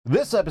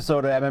This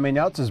episode of MMA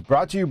Nuts is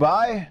brought to you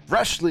by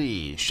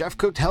Freshly.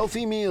 Chef-cooked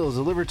healthy meals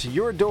delivered to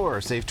your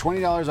door. Save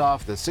 $20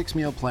 off the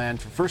 6-meal plan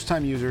for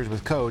first-time users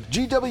with code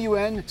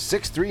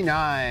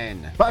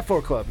GWN639. Buy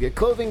 4 Club. Get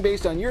clothing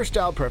based on your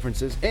style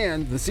preferences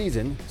and the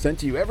season sent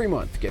to you every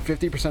month. Get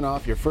 50%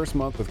 off your first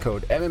month with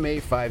code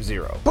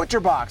MMA50.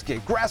 Butcher Box.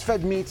 Get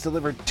grass-fed meats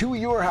delivered to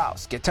your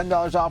house. Get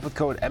 $10 off with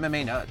code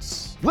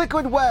MMANUTS.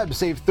 Liquid Web.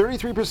 Save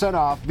 33%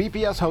 off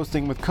VPS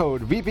hosting with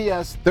code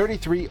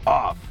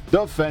VPS33OFF.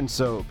 Defense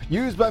Soap.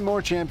 Used by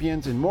more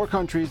champions in more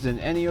countries than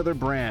any other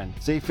brand.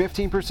 Save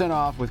 15%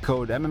 off with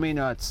code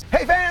MMANUTS.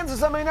 Hey fans,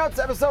 it's MMA Nuts,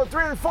 episode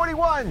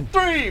 341.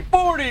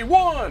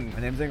 341! My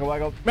name's Ingo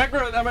Weigel.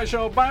 Macro at MMA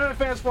Show. By my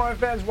fans, for my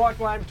fans, walk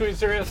the line between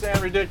serious and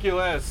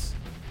ridiculous.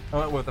 I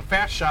went with a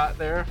fast shot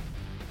there.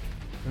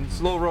 And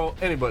slow roll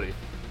anybody.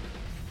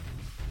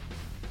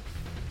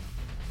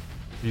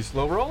 You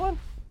slow rolling?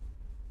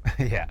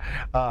 Yeah.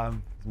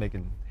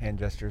 Making hand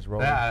gestures,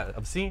 rolling. Yeah,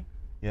 obscene.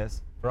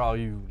 Yes. For all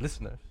you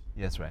listeners.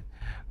 Yes, right.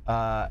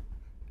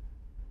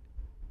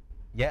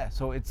 Yeah,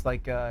 so it's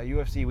like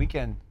UFC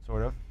weekend,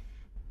 sort of.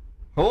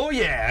 Oh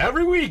yeah,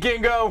 every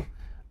weekend go.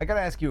 I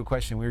gotta ask you a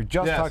question. We were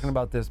just Yes. talking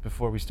about this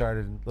before we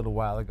started a little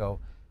while ago.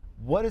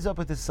 What is up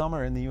with this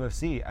summer in the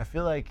UFC? I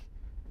feel like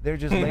they're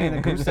just laying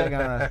a goose egg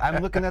on us.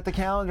 I'm looking at the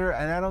calendar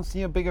and I don't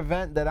see a big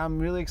event that I'm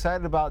really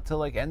excited about till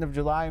like end of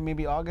July,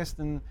 maybe August,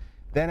 and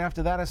then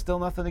after that, it's still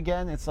nothing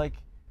again. It's like,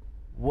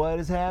 what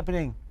is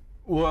happening?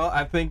 Well,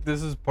 I think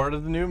this is part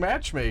of the new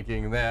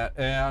matchmaking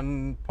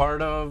and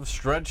part of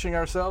stretching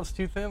ourselves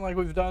too thin like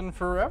we've done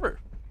forever.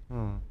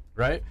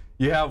 Right?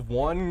 You have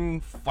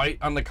one fight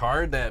on the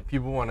card that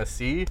people want to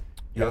see.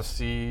 Yes.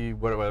 UFC,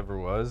 whatever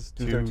it was.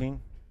 213?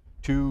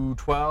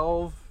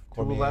 212,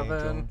 Cormier,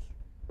 211. Jones.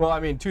 Well, I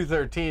mean,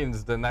 213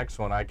 is the next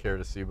one I care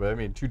to see. But, I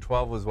mean,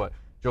 212 was what?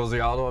 Jose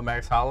Aldo and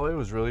Max Holloway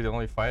was really the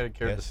only fight I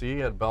cared to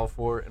see at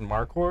Belfort and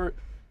Marquardt.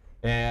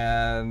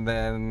 And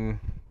then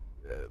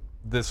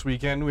this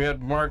weekend we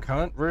had Mark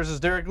Hunt versus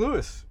Derrick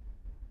Lewis.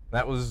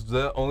 That was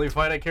the only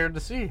fight I cared to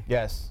see.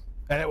 Yes.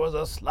 And it was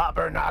a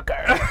slobber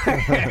knocker.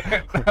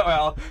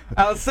 Well,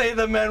 I'll say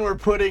the men were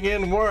putting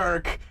in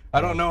work.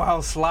 I don't know how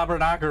slobber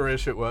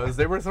knockerish it was.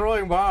 They were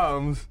throwing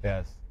bombs.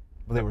 Yes.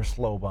 But they were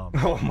slow bombs.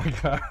 Oh my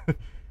God.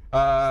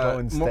 Slow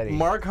and steady.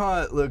 Mark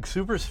Hunt looked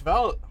super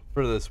svelte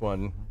for this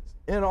one.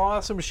 In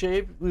awesome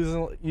shape,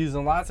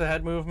 using lots of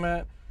head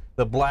movement.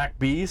 The Black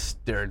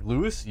Beast, Derrick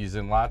Lewis,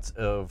 using lots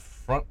of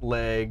front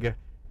leg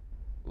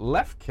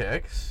left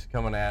kicks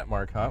coming at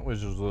Mark Hunt,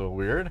 which was a little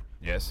weird.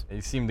 Yes.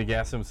 He seemed to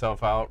gas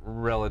himself out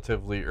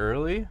relatively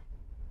early.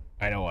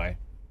 I know why.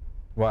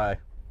 Why?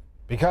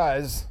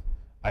 Because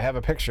I have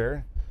a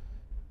picture.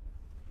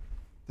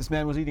 This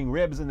man was eating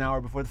ribs an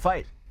hour before the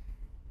fight.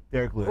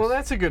 Derrick Lewis. Well,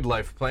 that's a good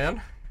life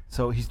plan.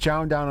 So he's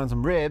chowing down on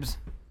some ribs.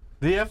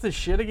 Did he have to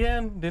shit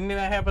again? Didn't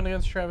that happen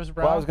against Travis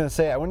Brown? Well, I was going to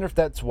say, I wonder if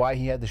that's why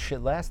he had the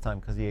shit last time,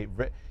 because he ate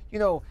You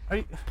know,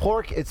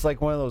 pork, it's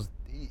like one of those,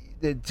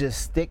 it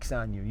just sticks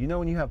on you. You know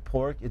when you have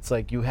pork, it's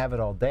like you have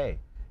it all day.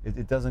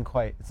 It doesn't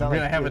quite, it's not We're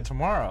like... going to have it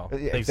tomorrow.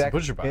 Exactly.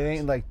 Butcher Box. It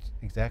ain't like,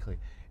 exactly.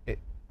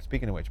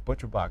 Speaking of which,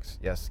 Butcher Box,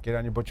 yes, get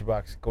on your Butcher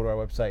Box, go to our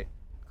website,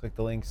 click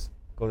the links,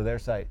 go to their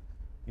site,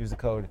 use the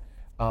code.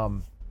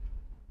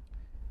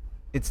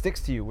 It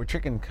sticks to you, where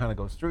chicken kind of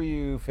goes through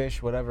you,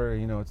 fish, whatever,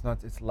 you know,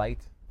 it's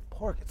light.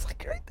 Pork, it's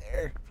like right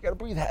there. You gotta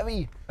breathe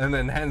heavy. And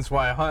then hence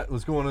why Hunt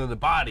was going to the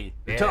body.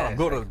 Yeah, Tell him,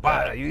 go to the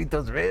body. You eat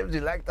those ribs, you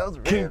like those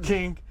ribs. Kink,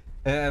 kink.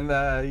 And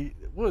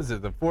what was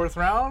it, the fourth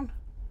round?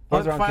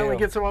 Fourth Hunt round finally KO.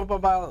 gets him up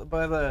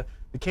by the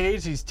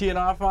cage. He's teeing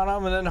off on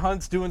him, and then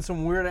Hunt's doing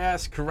some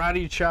weird-ass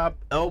karate chop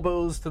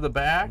elbows to the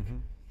back.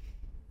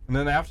 And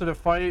then after the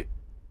fight,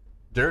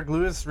 Derrick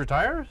Lewis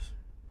retires?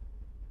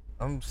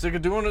 I'm sick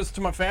of doing this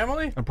to my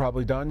family? I'm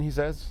probably done, he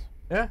says.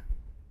 Yeah.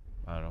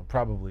 I don't know,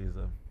 probably is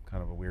a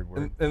kind of a weird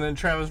word. And then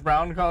Travis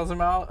Brown calls him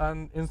out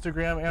on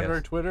Instagram and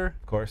or Twitter.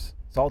 Of course.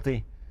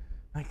 Salty.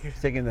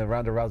 He's taking the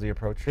Ronda Rousey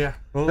approach. Yeah.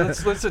 Well,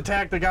 let's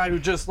attack the guy who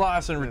just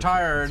lost and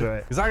retired. That's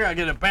right. Because I gotta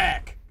get it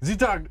back.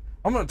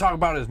 I'm gonna talk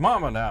about his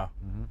mama now.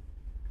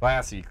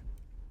 Classy.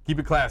 Keep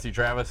it classy,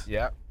 Travis.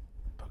 Yeah.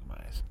 Poke my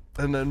eyes.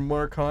 And then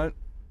Mark Hunt,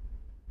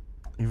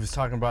 he was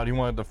talking about he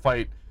wanted to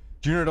fight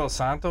Junior Dos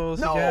Santos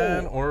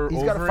again, or he's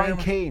over got to fight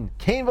him.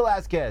 Cain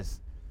Velasquez.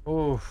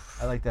 Oh.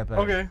 I like that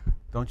better. Okay.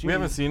 Don't you? We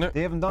haven't seen it.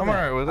 They haven't done I'm that.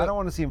 all right with I it. don't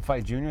want to see him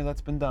fight Junior. That's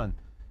been done.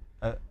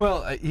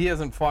 Well, he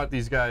hasn't fought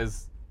these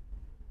guys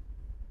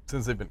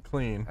since they've been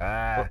clean.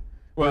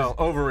 Well,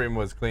 Overeem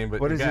was clean,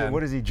 but What is again, he?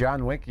 What is he?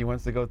 John Wick? He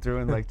wants to go through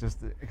and like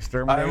just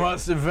exterminate. I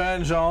must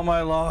avenge all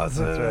my losses.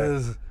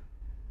 That's right.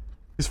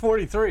 He's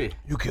 43.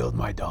 You killed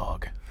my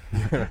dog.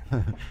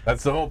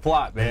 That's the whole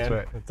plot, man. That's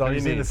right. That's all Have you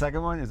you seen need. the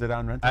second one? Is it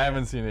on rental? I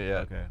haven't seen it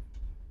yet. Okay.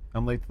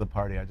 I'm late to the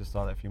party. I just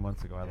saw that a few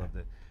months ago. I loved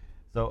it.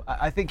 So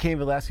I think Cain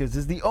Velasquez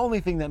is the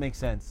only thing that makes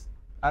sense.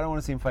 I don't want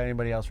to see him fight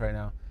anybody else right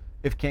now.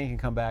 If Cain can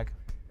come back.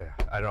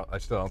 Yeah, I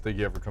still don't think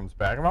he ever comes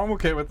back. I'm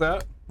okay with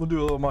that. We'll do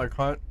a little Mark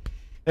Hunt.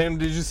 And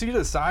did you see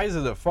the size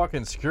of the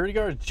fucking security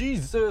guards?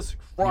 Jesus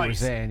Christ. You were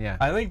saying, yeah.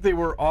 I think they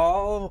were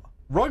all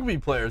rugby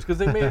players because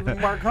they made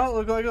Mark Hunt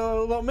look like a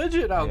little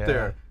midget out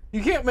there.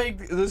 You can't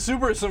make the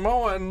Super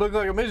Samoan look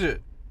like a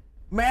midget.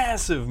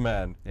 Massive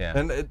men. Yeah.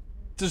 And it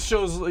just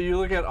shows, you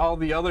look at all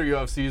the other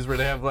UFCs where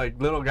they have like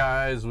little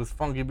guys with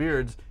funky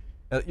beards.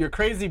 Your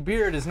crazy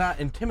beard is not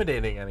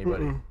intimidating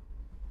anybody. You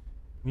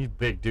need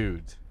big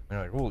dudes. They're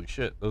like, holy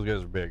shit, those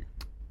guys are big.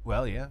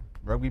 Well, yeah,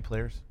 rugby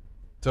players.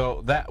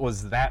 So that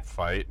was that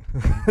fight.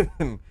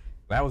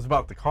 That was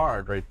about the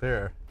card right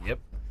there. Yep.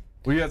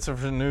 We got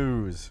some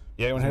news.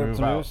 Yeah, you want to hit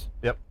some news?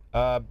 Yep.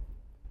 Where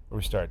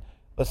we start?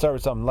 Let's start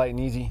with something light and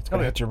easy. It's going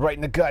to hit you right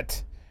in the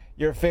gut.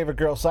 Your favorite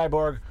girl,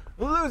 Cyborg,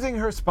 losing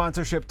her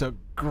sponsorship to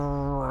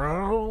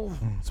girl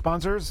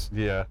sponsors.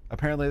 Yeah.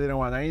 Apparently, they don't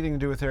want anything to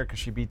do with her because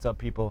she beats up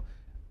people.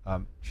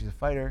 She's a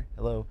fighter.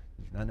 Hello.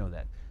 Did you not know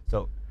that?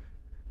 So,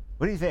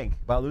 what do you think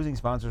about losing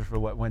sponsors for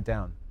what went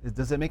down?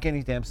 Does it make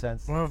any damn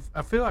sense? Well,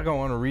 I feel like I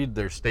want to read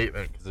their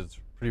statement because it's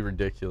pretty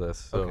ridiculous.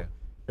 So, okay.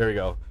 Here we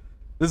go.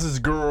 This is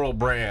Girl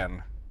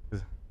Brand.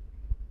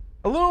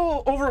 A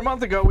little over a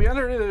month ago, we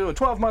entered into a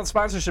 12-month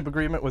sponsorship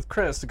agreement with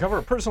Chris to cover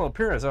a personal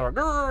appearance at our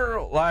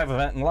Girl Live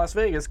event in Las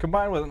Vegas,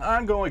 combined with an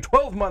ongoing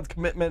 12-month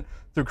commitment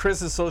through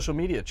Chris's social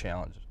media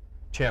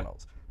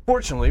channels.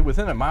 Fortunately,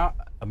 within a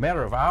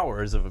matter of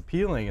hours of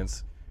appearing and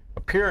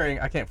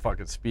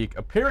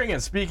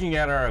speaking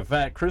at our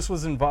event, Chris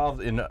was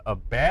involved in a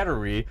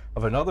battery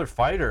of another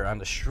fighter on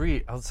the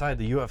street outside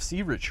the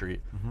UFC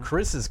retreat.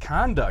 Chris's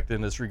conduct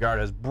in this regard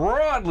has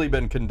broadly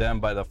been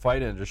condemned by the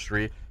fight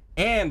industry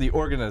and the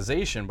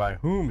organization by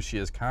whom she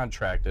is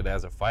contracted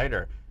as a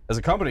fighter. As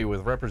a company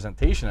with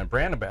representation and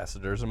brand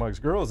ambassadors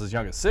amongst girls as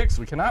young as 6,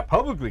 we cannot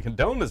publicly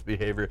condone this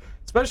behavior,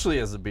 especially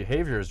as the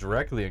behavior is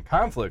directly in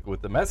conflict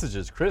with the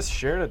messages Chris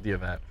shared at the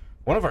event.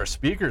 One of our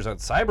speakers on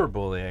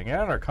cyberbullying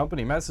and our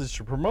company message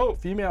to promote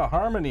female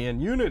harmony and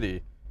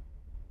unity.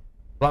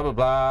 Blah, blah,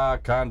 blah,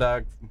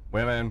 conduct,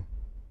 women,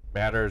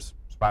 matters,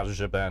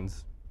 sponsorship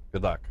ends.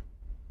 Good luck.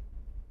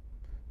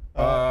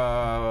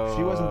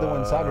 She wasn't the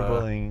one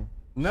cyberbullying.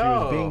 No. She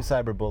was being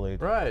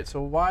cyberbullied. Right,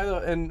 so why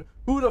and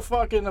who the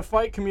fuck in the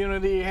fight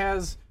community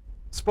has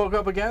spoke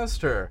up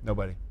against her?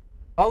 Nobody.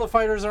 All the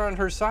fighters are on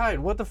her side.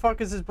 What the fuck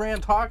is this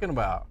brand talking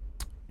about?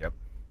 Yep.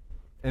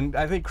 And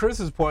I think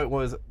Chris's point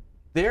was,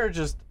 they're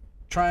just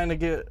trying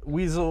to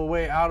weasel a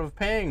way out of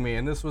paying me,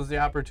 and this was the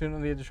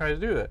opportunity to try to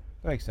do that.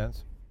 That makes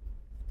sense.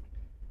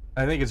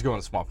 I think it's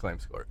going to small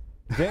claims court.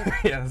 Okay.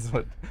 Yeah, that's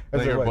what I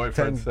think her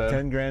boyfriend said.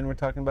 10 grand we're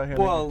talking about here?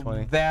 Well, maybe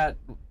 20? that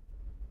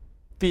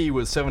fee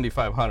was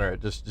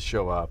 $7,500 just to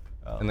show up,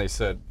 and they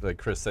said, like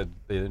Chris said,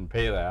 they didn't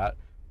pay that.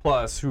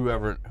 Plus,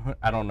 whoever,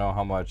 I don't know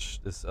how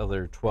much this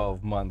other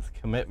 12-month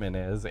commitment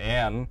is,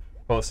 and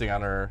posting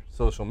on her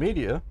social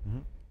media.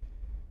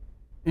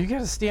 You got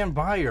to stand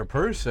by your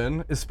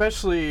person,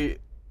 especially,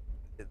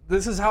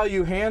 this is how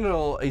you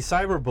handle a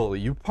cyberbully.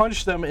 You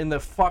punch them in the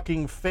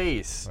fucking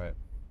face. Right.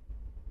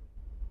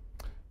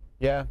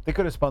 Yeah, they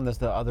could have spun this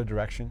the other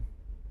direction.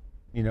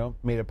 You know,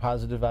 made a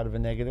positive out of a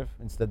negative.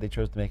 Instead, they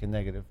chose to make a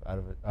negative out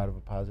of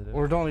a positive.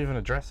 Or don't even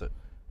address it.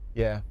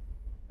 Yeah.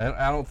 And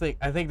I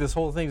think this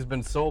whole thing's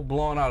been so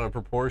blown out of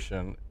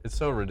proportion. It's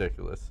so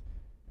ridiculous.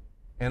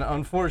 And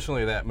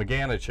unfortunately, that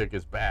Magana chick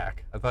is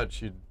back. I thought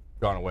she'd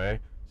gone away.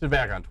 She's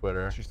back on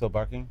Twitter. She's still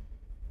barking?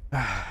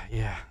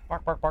 Yeah.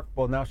 Bark, bark, bark.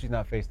 Well, now she's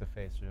not face to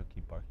face, so she'll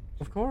keep barking.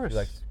 Of course. She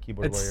likes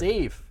keyboard it's warrior.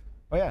 safe.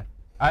 Oh, yeah.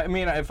 I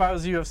mean, if I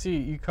was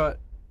UFC, you cut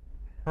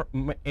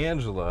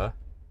Angela.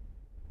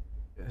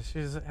 She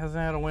hasn't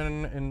had a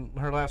win in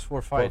her last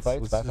 4 fights. 4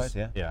 fights? 5 fights,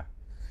 yeah. Yeah.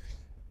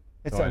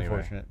 It's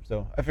unfortunate.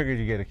 So I figured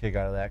you'd get a kick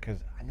out of that because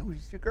I know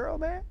she's your girl,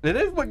 man. It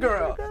is my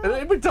girl. If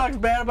anybody talks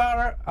bad about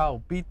her, I'll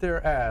beat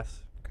their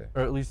ass. Okay.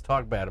 Or at least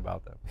talk bad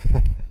about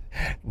them.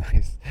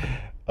 Nice.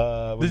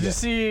 Did you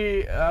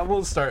see,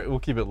 we'll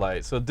keep it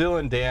light. So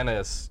Dylan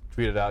Dennis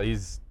tweeted out,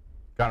 he's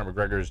Conor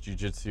McGregor's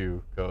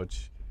jiu-jitsu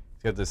coach.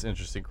 He's got this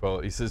interesting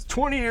quote. He says,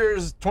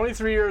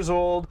 23 years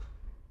old,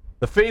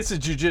 the face of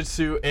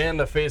jiu-jitsu and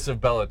the face of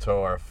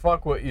Bellator.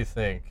 Fuck what you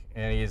think.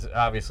 And he's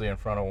obviously in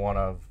front of one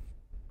of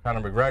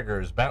Conor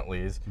McGregor's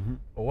Bentleys.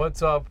 But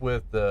what's up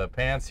with the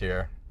pants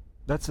here?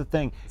 That's the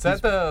thing. Is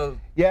that the...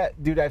 Yeah,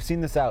 dude, I've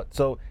seen this out.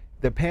 So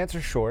the pants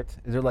are short.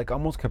 They're like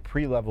almost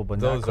capri level, but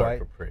those not quite.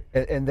 Those are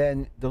capri. And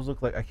then those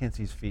look like, I can't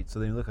see his feet, so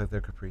they look like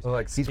they're capris. They're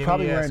like he's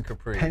probably wearing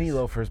capris. penny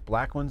loafers,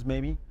 black ones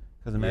maybe,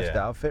 because it matched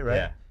the outfit, right?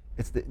 Yeah.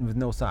 It's with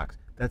no socks.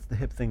 That's the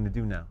hip thing to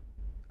do now.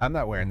 I'm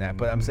not wearing that,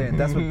 but I'm saying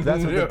that's what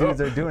the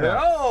dudes are doing now.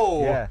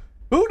 No! Yeah.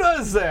 Who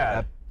does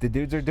that? The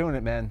dudes are doing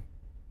it, man.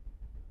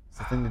 It's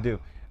the thing to do.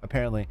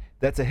 Apparently,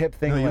 that's a hip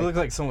thing. No, you look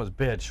like someone's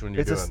bitch when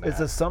you're doing that. It's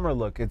a summer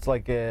look. It's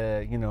like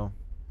you know,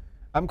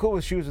 I'm cool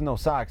with shoes with no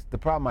socks. The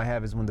problem I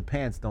have is when the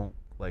pants don't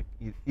like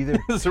either.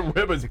 Those are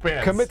women's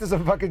pants. Commit to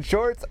some fucking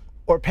shorts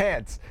or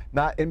pants,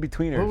 not in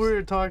betweeners. What we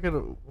were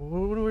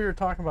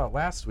talking about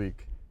last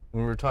week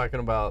when we were talking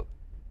about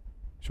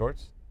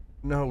shorts?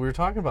 No, we were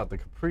talking about the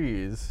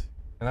capris,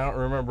 and I don't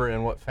remember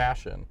in what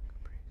fashion.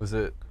 Was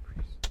it?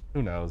 Capris.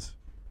 Who knows?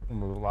 I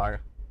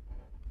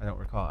don't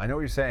recall. I know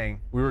what you're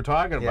saying. We were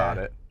talking about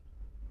it.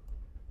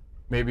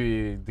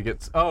 maybe to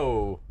get.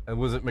 Oh, and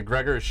was it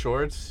McGregor's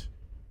shorts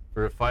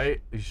for a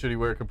fight? Should he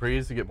wear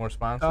capris to get more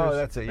sponsors? Oh,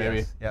 that's it. Maybe.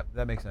 Yes. Yep,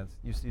 that makes sense.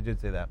 You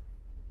did say that.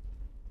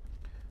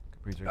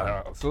 Capris are I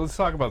don't know. So let's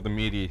talk about the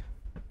meaty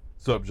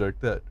subject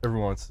that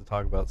everyone wants to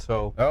talk about.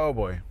 So. Oh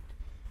boy.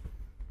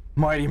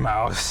 Mighty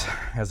Mouse.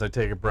 As I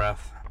take a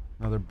breath.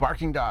 Another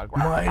barking dog.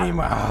 Mighty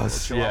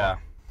Mouse. Yeah.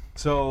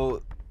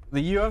 So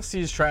the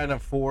UFC is trying to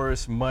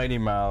force Mighty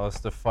Mouse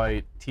to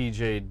fight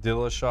TJ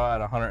Dillashaw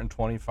at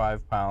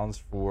 125 pounds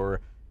for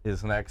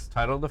his next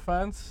title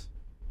defense.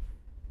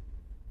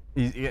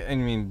 I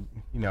mean,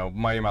 you know,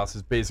 Mighty Mouse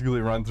has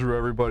basically run through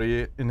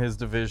everybody in his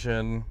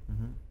division.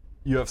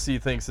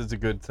 UFC thinks it's a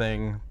good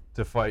thing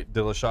to fight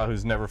Dillashaw,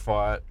 who's never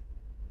fought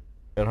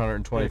at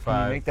 125.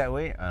 Can you make that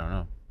weight? I don't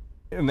know.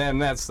 And then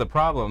that's the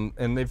problem.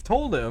 And they've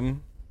told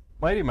him,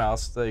 Mighty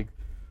Mouse, like,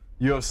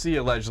 UFC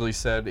allegedly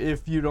said,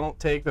 if you don't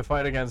take the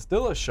fight against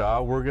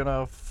Dillashaw, we're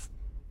gonna,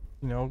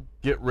 you know,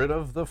 get rid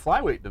of the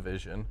flyweight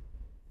division.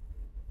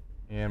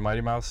 And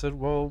Mighty Mouse said,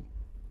 well,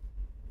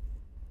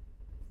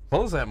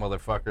 close that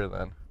motherfucker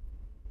then.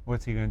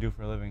 What's he gonna do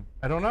for a living?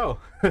 I don't know.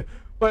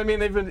 But I mean,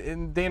 they've been,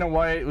 and Dana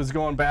White was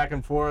going back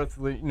and forth.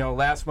 You know,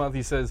 last month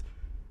he says,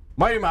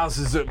 Mighty Mouse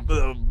is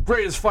the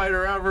greatest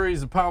fighter ever.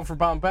 He's a pound for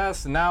pound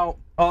best. And now,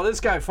 oh,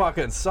 this guy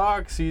fucking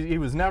sucks. He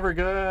was never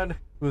good.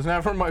 He was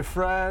never my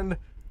friend.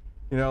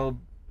 You know,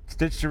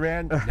 Stitch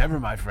Duran, never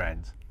my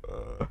friend.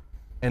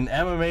 And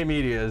MMA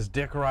media is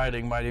dick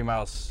riding Mighty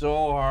Mouse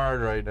so hard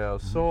right now,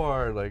 so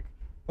hard. Like,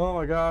 oh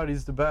my God,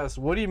 he's the best.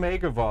 What do you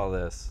make of all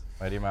this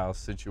Mighty Mouse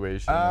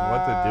situation and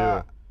what to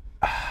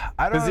do?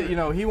 I don't. Because you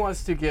know he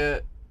wants to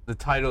get the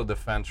title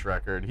defense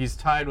record. He's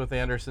tied with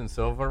Anderson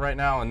Silva right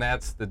now, and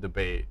that's the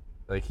debate.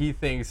 Like he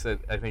thinks that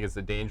I think it's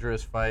a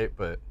dangerous fight,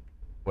 but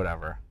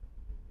whatever.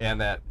 And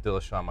that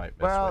Dillashaw might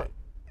miss weight.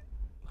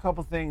 A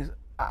couple things.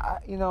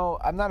 You know,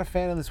 I'm not a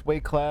fan of this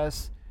weight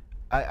class.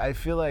 I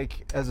feel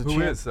like as a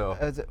Who is though?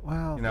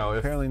 Well, you know,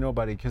 apparently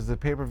nobody, because the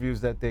pay-per-views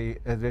that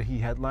he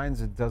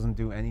headlines, it doesn't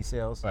do any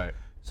sales. Right.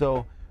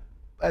 So,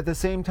 at the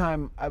same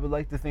time, I would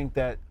like to think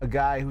that a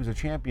guy who's a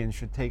champion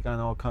should take on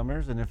all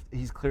comers, and if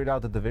he's cleared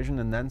out the division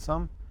and then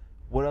some,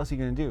 what else are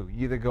you gonna do?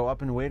 You either go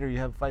up in weight or you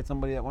have fight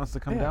somebody that wants to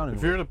come down.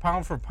 If you're the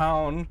pound for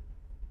pound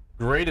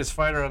greatest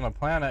fighter on the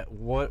planet,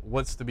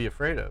 what's to be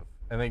afraid of?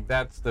 I think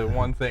that's the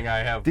one thing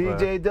I have.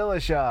 DJ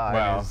Dillashaw,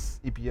 Wow. his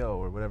EPO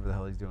or whatever the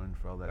hell he's doing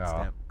for all that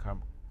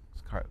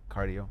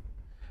cardio.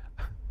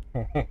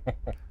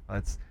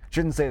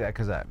 Shouldn't say that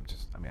because I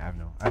have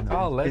no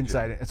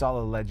insight. It's all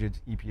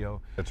alleged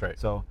EPO. That's right.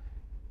 So,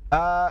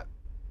 I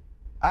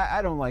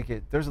don't like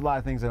it. There's a lot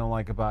of things I don't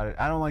like about it.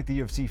 I don't like the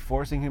UFC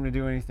forcing him to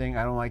do anything.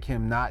 I don't like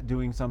him not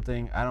doing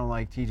something. I don't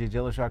like TJ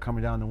Dillashaw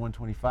coming down to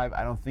 125.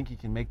 I don't think he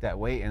can make that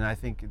weight, and I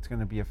think it's going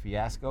to be a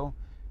fiasco.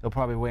 They'll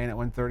probably weigh in at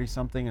 130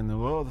 something, and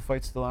the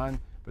fight's still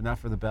on, but not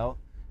for the belt.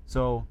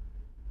 So,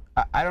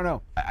 I don't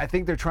know. I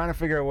think they're trying to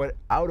figure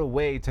out a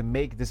way to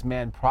make this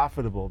man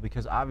profitable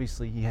because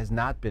obviously he has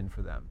not been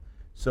for them.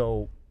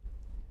 So,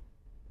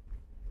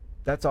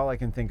 that's all I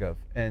can think of.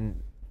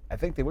 And I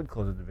think they would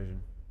close the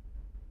division.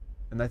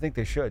 And I think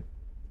they should,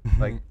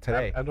 like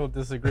today. I don't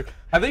disagree.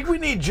 I think we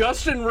need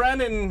Justin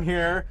Wren in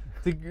here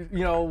to,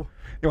 you know.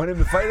 You want him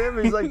to fight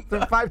him? He's like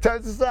 5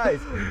 times the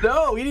size.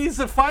 No, he needs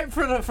to fight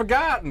for the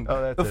forgotten.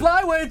 Oh, that's the it.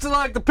 flyweights are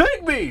like the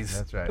pygmies.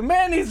 That's right. The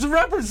man needs to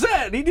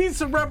represent. He needs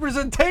some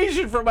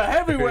representation from a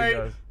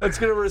heavyweight that's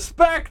going to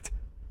respect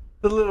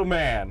the little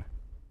man.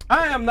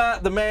 I am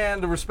not the man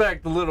to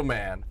respect the little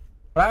man,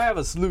 but I have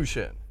a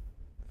solution.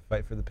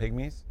 Fight for the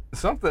pygmies?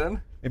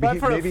 Something. Fight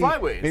for the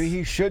flyweights. Maybe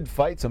he should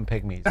fight some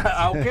pygmies.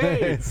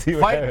 Okay.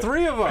 Fight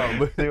 3 of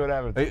them. See what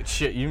happens. Hey,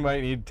 shit, you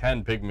might need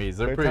 10 pygmies.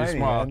 They're pretty tiny,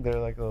 small. Man.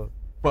 They're like a...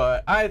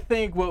 But I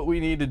think what we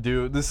need to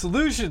do, the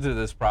solution to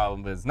this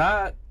problem is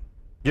not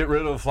get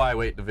rid of the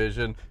flyweight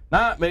division,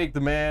 not make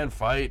the man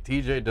fight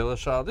TJ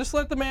Dillashaw. Just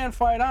let the man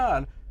fight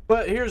on.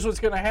 But here's what's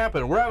going to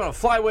happen. We're having a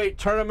flyweight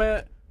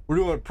tournament. We're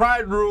doing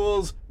pride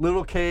rules,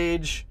 little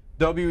cage,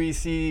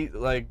 WEC,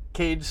 like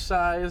cage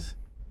size.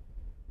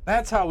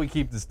 That's how we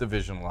keep this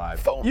division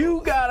alive.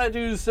 You got to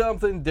do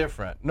something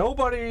different.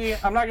 Nobody,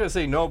 I'm not going to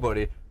say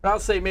nobody, but I'll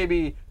say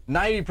maybe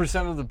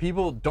 90% of the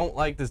people don't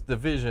like this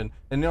division,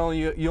 and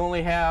you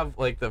only have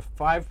like the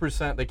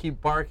 5% that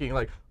keep barking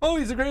like, oh,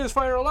 he's the greatest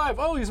fighter alive.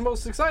 Oh, he's the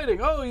most exciting.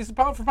 Oh, he's the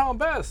pound for pound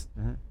best.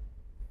 Mm-hmm.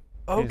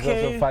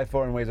 Okay. He's also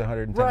 5'4" and weighs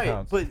 110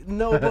 pounds. Right, but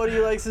nobody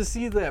likes to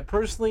see that.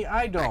 Personally,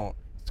 I don't.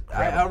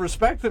 I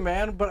respect the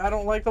man, but I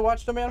don't like to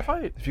watch the man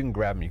fight. If you can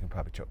grab him, you can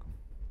probably choke him.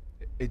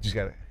 You just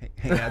gotta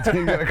hang on to him.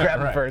 You gotta grab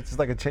him first. It's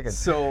like a chicken.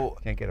 So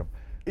can't get him.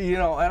 You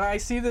know, and I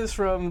see this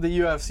from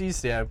the UFC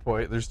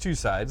standpoint. There's 2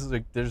 sides.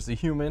 Like, there's the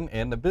human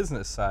and the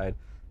business side.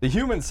 The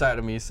human side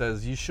of me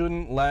says you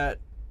shouldn't let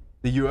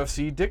the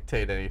UFC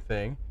dictate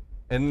anything.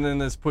 And then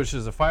this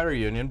pushes a fighter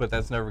union, but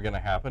that's never going to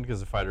happen because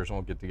the fighters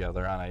won't get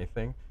together on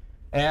anything.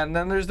 And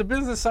then there's the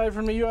business side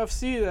from the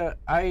UFC that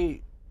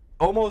I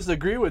almost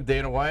agree with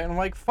Dana White. And I'm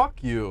like,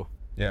 fuck you.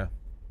 Yeah.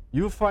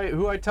 You fight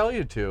who I tell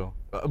you to.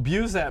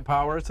 Abuse that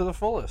power to the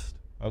fullest.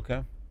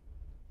 Okay.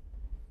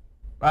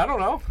 I don't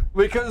know.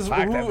 Because Fuck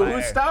that fire.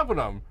 who's stopping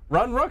them?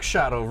 Run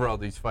Rookshot over all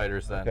these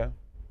fighters then. Okay.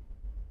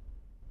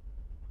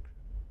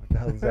 What the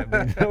hell does that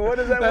mean? What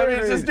does that That word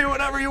means mean? just do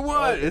whatever you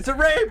want. It's a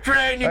rape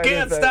train. You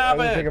can't stop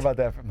I it. think about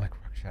that. I'm like,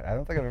 Rookshot. I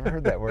don't think I've ever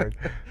heard that word.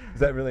 Is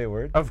that really a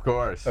word? Of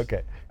course.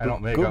 Okay. I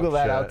don't make Google up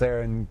that shit. out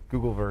there in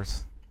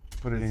Googleverse.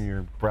 Put it in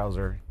your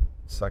browser.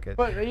 Suck it.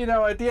 But, you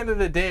know, at the end of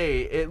the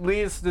day, at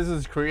least this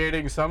is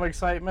creating some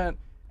excitement.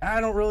 And I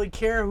don't really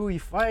care who he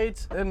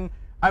fights. And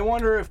I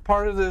wonder if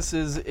part of this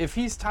is, if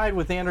he's tied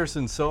with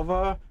Anderson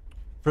Silva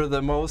for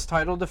the most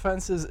title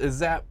defenses, is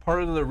that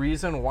part of the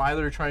reason why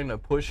they're trying to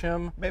push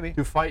him Maybe.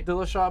 to fight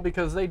Dillashaw?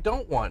 Because they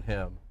don't want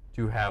him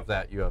to have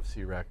that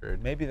UFC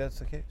record. Maybe that's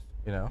the case.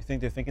 You know? You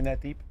think they're thinking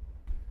that deep?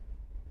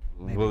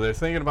 Maybe. Well, they're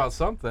thinking about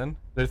something.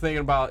 They're thinking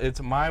about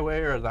it's my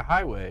way or the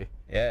highway.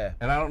 Yeah.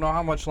 And I don't know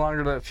how much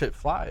longer that shit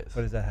flies.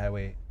 What is that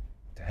highway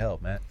to hell,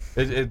 Matt?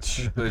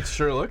 It's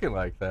sure looking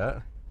like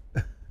that.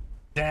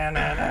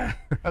 I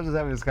was just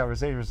having this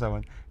conversation with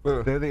someone.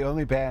 Ugh. They're the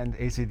only band,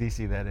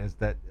 AC/DC that is,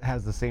 that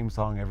has the same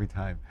song every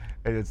time.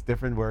 And it's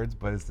different words,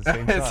 but it's the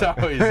same song. It's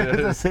always It's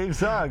the is. same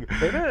song.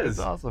 It is. It's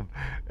awesome.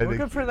 Well, And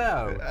good for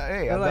them.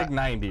 Hey, They're I'm like not,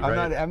 90,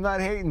 right? I'm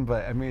not hating,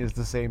 but I mean, it's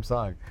the same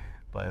song.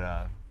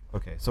 But,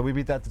 okay, so we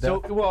beat that to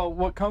death. So, well,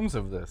 what comes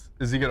of this?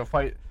 Is he going to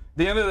fight?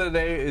 The end of the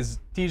day, is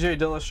TJ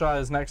Dillashaw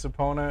his next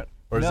opponent?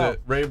 Or is No.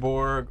 it Ray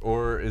Borg?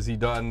 Or is he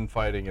done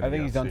fighting in I the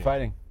think he's done UFC?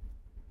 fighting.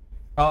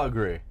 I'll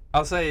agree.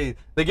 I'll say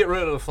they get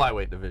rid of the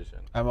flyweight division.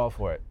 I'm all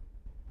for it.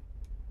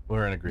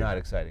 We're in agreement. Not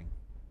exciting.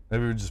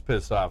 Maybe we just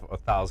pissed off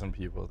 1,000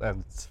 people.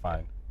 That's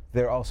fine.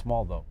 They're all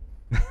small, though.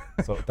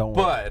 So don't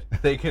worry.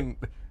 But they can.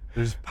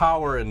 There's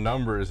power in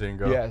numbers and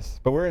go. Yes,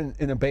 but we're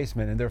in a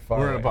basement and they're far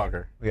We're in a away.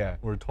 bunker. Yeah.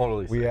 We're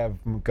totally We safe.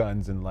 have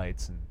guns and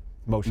lights and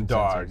motion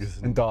dogs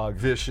sensors. And dogs.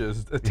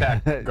 Vicious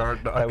attack guard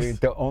That we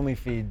dogs. only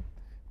feed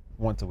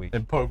once a week.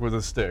 And poke with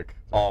a stick,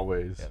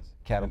 always. Yes.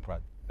 Cattle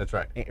prod. That's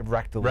right.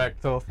 Rectally.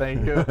 Rectal,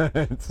 thank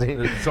you. See?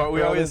 That's what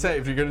we always say.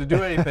 If you're going to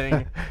do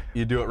anything,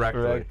 you do it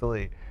rectally.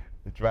 Rectally.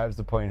 It drives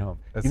the point home.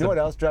 That's you know the- what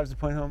else drives the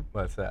point home?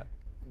 What's that?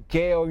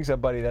 KOing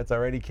somebody that's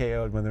already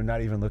KO'd when they're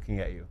not even looking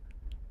at you.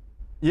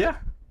 Yeah.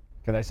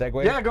 Can I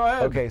segue? Yeah, go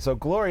ahead. Okay, so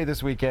Glory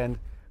this weekend,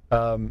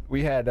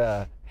 we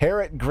had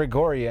Harriet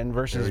Gregorian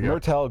versus There we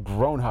go. Murtel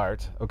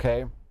Gronhart,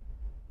 okay?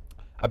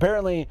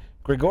 Apparently,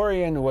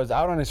 Gregorian was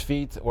out on his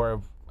feet,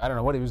 or I don't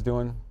know what he was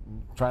doing,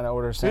 trying to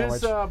order a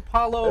sandwich. Here's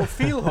Paulo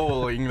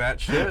feel-holing that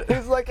shit.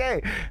 He's like,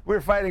 hey,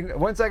 we're fighting.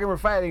 1 second we're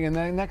fighting, and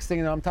then next thing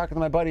you know, I'm talking to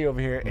my buddy over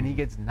here, and he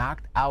gets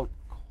knocked out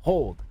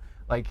cold.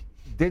 Like,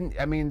 the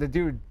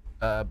dude,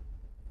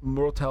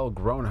 Murtel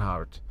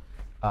Gronhart,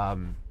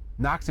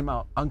 knocks him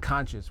out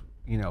unconscious,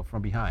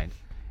 from behind.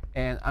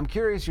 And I'm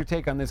curious your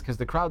take on this because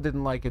the crowd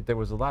didn't like it. There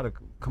was a lot of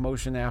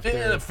commotion after.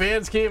 Yeah, the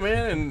fans came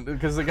in, and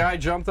because the guy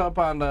jumped up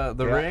on the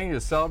Yeah. ring, he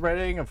was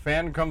celebrating. A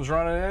fan comes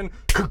running in,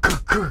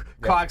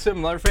 clocks him.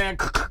 Another fan,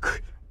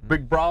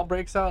 big brawl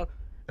breaks out.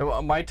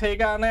 And my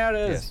take on that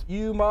is, Yes.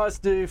 you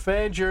must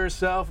defend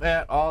yourself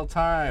at all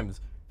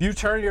times. If you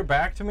turn your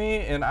back to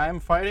me and I'm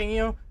fighting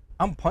you,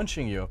 I'm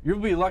punching you. You'll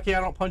be lucky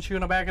I don't punch you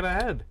in the back of the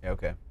head. Yeah,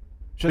 okay.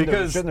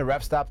 Shouldn't the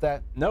ref stop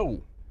that?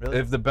 No. Really?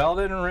 If the bell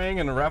didn't ring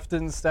and the ref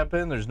didn't step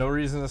in, there's no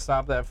reason to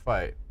stop that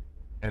fight.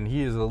 And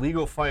he is a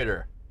legal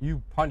fighter.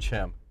 You punch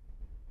him.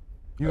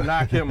 You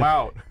knock him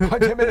out.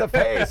 Punch him in the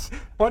face.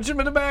 Punch him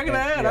in the back of the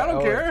head. Yeah, I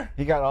don't care.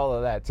 He got all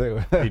of that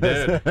too. He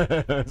did.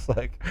 It's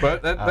like,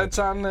 But that's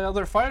on the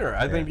other fighter.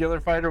 I think Yeah. the other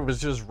fighter was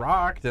just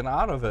rocked and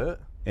out of it.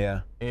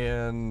 yeah.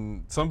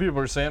 And some people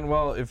are saying,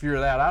 well, if you're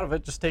that out of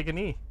it, just take a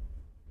knee.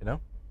 You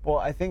know? Well,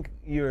 I think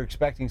you're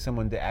expecting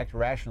someone to act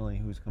rationally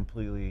who's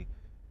completely,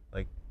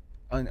 like,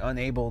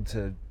 unable to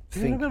You're in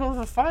think. the middle of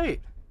a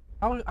fight.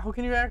 How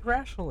can you act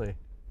rationally?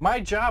 My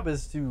job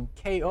is to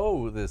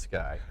KO this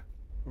guy.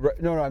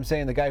 No, I'm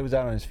saying the guy who's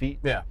out on his feet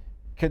Yeah.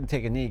 couldn't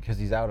take a knee because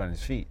he's out on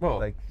his feet. Well,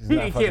 like, he's he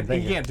not fucking can't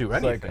thinking. do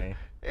It's like, anything.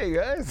 hey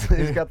guys,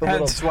 he's got the little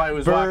Hence why he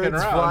was birds walking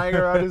around. flying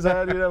around his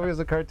head. He was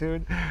a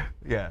cartoon.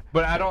 Yeah.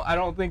 But I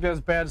don't think that's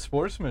bad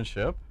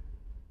sportsmanship.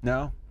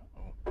 No.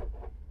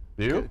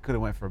 Do you? Could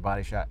have went for a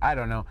body shot. I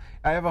don't know.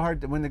 I have a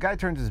hard when the guy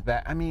turns his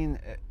back. I mean,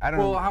 I don't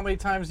Well, know. how many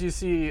times do you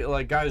see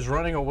like guys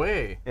running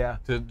away Yeah.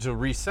 to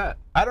reset?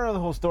 I don't know the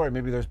whole story.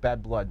 Maybe there's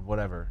bad blood.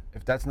 Whatever.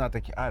 If that's not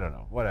the, I don't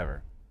know.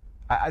 Whatever.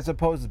 I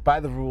suppose by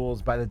the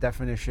rules, by the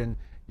definition,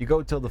 you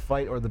go till the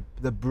fight or the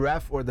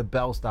ref or the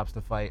bell stops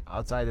the fight.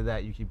 Outside of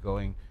that, you keep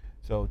going.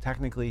 So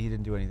technically, he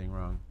didn't do anything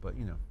wrong. But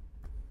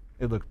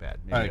it looked bad.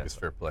 Maybe I think that's it's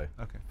fair play.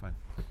 Okay, fine.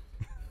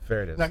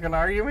 Fair it is. Not gonna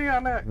argue me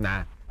on that.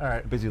 Nah. All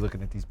right. I'm busy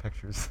looking at these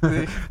pictures.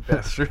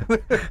 That's true.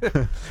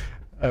 I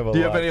have a Do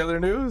you have lot. any other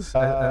news?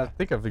 I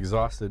think I've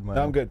exhausted my.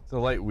 No, I'm good. It's a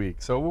light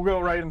week, so we'll go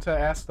right into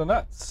Ask the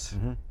Nuts.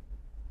 Mhm.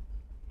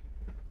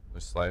 We're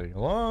sliding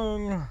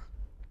along,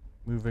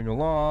 moving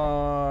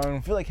along. I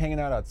feel like hanging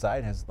out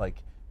outside has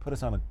put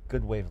us on a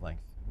good wavelength.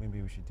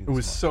 Maybe we should do this It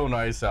was more. so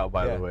nice out,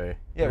 by Yeah. the way.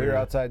 Yeah, we were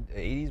outside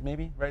 80s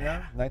maybe right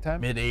now,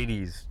 nighttime. Mid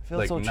 80s. Feels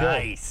Like so chill.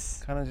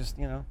 nice. Kind of just,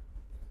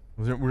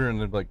 We were in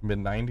the mid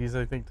 90s,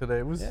 I think, today.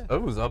 It was Yeah.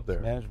 it was up there.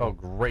 Manageable. Felt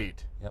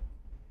great. Yep.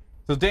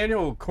 So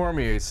Daniel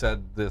Cormier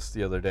said this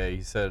the other day.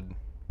 He said,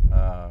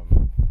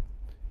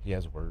 he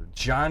has words.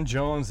 John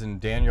Jones and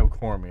Daniel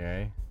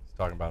Cormier, he's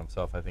talking about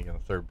himself, I think, in the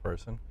third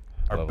person,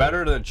 are Lovely.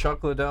 better than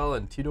Chuck Liddell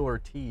and Tito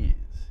Ortiz.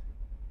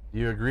 Do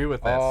you agree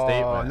with that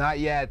statement? Oh, not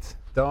yet.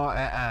 Don't.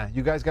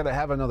 You guys got to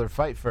have another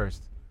fight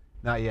first.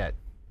 Not yet.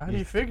 How do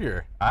you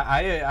figure?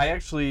 I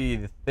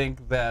actually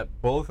think that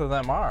both of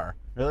them are.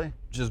 Really?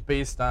 Just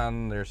based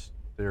on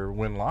their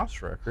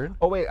win-loss record.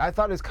 Oh wait, I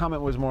thought his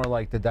comment was more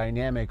like the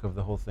dynamic of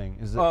the whole thing.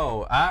 Is it?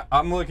 Oh,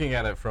 I'm looking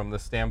at it from the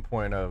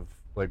standpoint of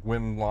like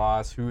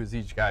win-loss, who has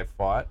each guy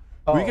fought.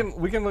 Oh.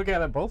 We can look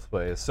at it both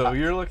ways. So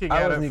you're looking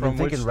I at wasn't it even from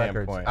which thinking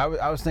records.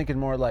 standpoint? I was thinking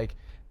more like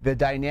the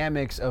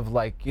dynamics of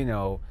like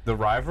The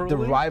rivalry. the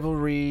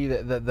rivalry,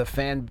 the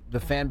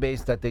fan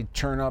base that they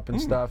churn up and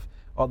stuff,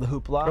 all the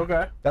hoopla.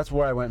 Okay. That's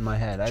where I went in my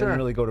head. I Sure. didn't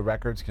really go to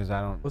records because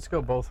I don't. Let's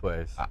go both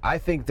ways. I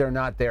think they're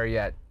not there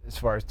yet as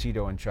far as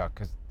Tito and Chuck,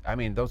 because I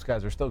mean those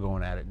guys are still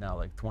going at it now,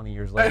 like 20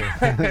 years later.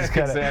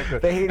 Exactly.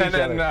 They hate and each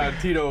then other.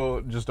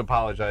 Tito just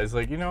apologized,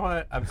 like, you know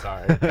what? I'm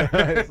sorry.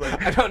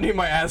 I don't need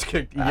my ass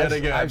kicked yet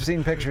again. I've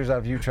seen pictures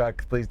of you,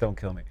 Chuck. Please don't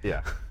kill me.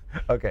 Yeah.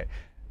 Okay,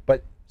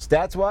 but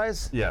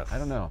stats-wise, Yes. I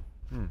don't know.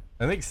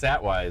 I think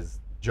stat-wise,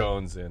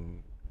 Jones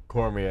and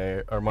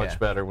Cormier are much Yeah.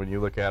 better when you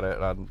look at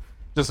it on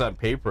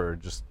paper,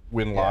 just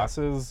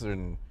win-losses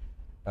and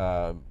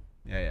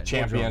Yeah.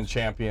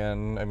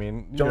 champion. I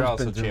mean, Jones you're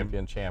also been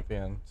doing-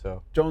 champion.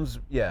 So Jones,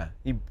 yeah,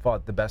 he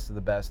fought the best of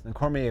the best, and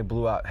Cormier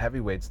blew out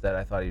heavyweights that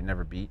I thought he'd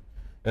never beat.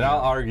 and I'll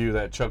argue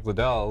that Chuck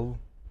Liddell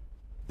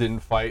didn't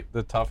fight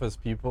the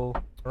toughest people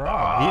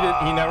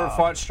around. He never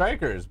fought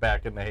strikers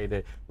back in the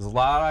heyday. There's a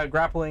lot of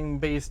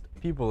grappling-based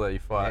people that he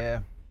fought. Yeah.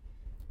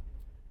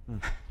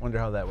 Wonder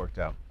how that worked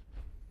out.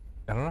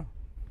 I don't know.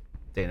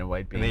 Dana White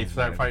And being. then he his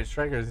started manager. fighting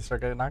strikers. He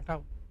started getting knocked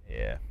out.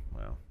 Yeah.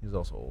 Well, he's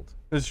also old.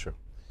 This is true.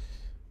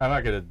 I'm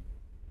not gonna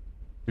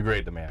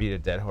degrade the man. Beat a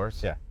dead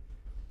horse. Yeah.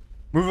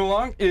 Moving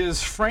along,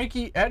 is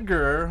Frankie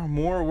Edgar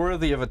more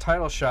worthy of a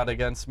title shot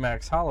against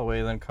Max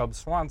Holloway than Cub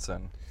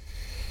Swanson?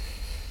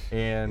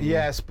 And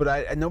Yes,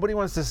 but nobody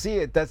wants to see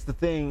it. That's the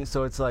thing.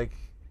 So it's like,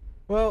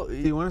 well, do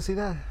you want to see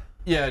that?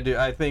 yeah, dude.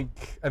 I think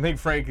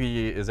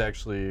Frankie is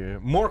actually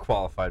more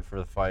qualified for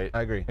the fight.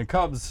 I agree. And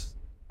Cub's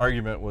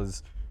argument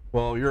was,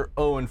 well, you're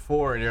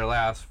 0-4 in your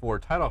last 4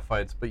 title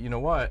fights, but you know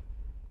what?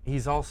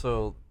 He's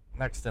also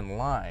next in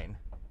line.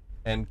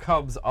 And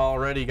Cub's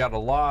already got a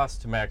loss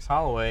to Max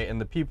Holloway, and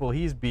the people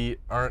he's beat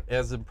aren't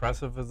as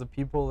impressive as the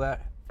people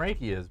that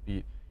Frankie has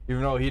beat.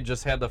 Even though he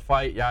just had to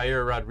fight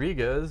Yair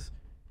Rodriguez,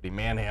 he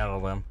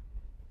manhandled him.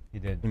 He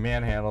did. He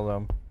manhandled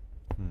him.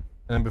 And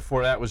then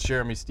before that was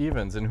Jeremy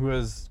Stevens. And who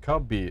has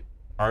Cub beat?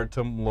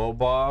 Artem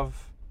Lobov.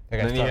 That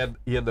And guy's then tough.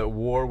 he had that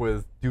war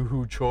with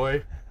Doohoo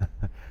Choi.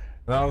 And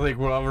I don't think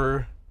we'll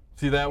ever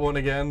see that one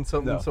again.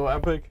 Something No. so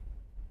epic.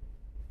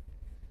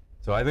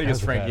 So I think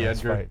it's Frankie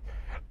Edgar.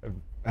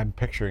 I'm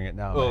picturing it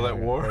now. Oh, man. that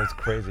war? That's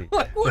crazy.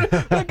 Like, what?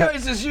 That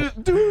guy's just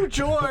using Doohoo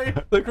Choi,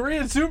 the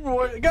Korean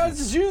Superboy. The guy's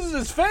just using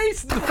his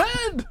face to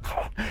defend.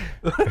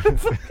 What the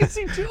fuck is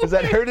he doing? Is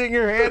that hurting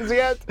your hands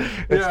yet?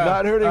 It's Yeah.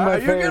 not hurting my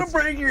You're face. gonna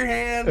break your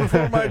hand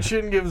before my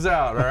chin gives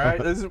out. All right,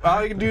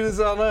 I can do this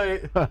all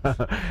night.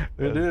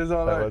 It is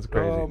all That night. was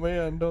crazy. Oh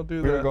man, don't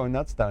do We that. were going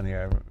nuts down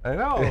here. I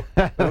know.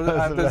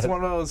 It's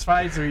one of those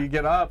fights where you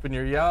get up and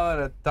you're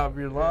yelling at the top of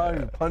your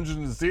lungs, and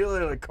punching the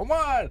ceiling. Like, come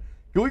on,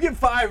 can we get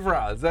 5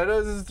 rounds? That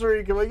is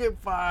 3. Can we get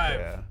 5?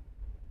 Yeah.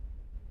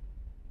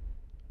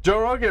 Joe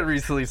Rogan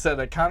recently said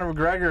that Conor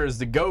McGregor is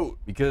the GOAT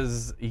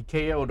because he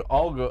KO'd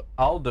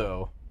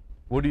Aldo.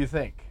 What do you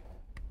think?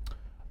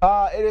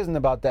 It isn't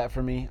about that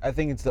for me. I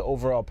think it's the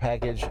overall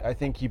package. I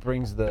think he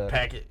brings the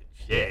Package.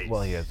 Yes.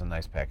 Well, he has a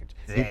nice package.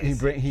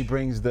 Yes. He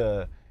brings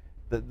the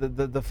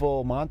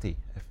full Monty.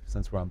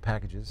 Since we're on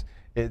packages,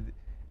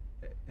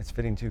 it's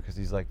fitting too because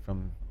he's like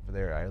from over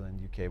there,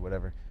 Ireland, UK,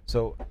 whatever.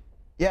 So,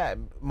 yeah,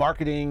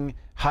 marketing,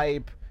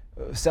 hype,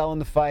 selling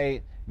the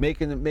fight,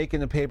 making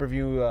the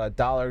pay-per-view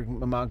dollar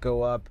amount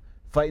go up,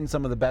 fighting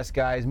some of the best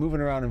guys,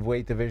 moving around in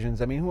weight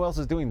divisions. I mean, who else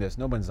is doing this?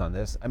 No one's done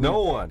this. I mean,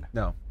 No one.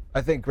 No.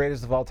 I think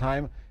greatest of all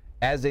time,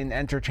 as an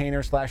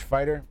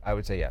entertainer/fighter, I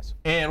would say yes.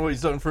 And what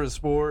he's done for his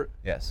sport.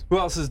 Yes. Who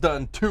else has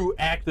done 2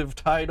 active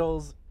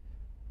titles?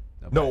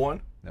 No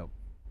one. Nope.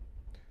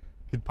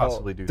 Could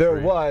possibly do There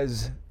 3.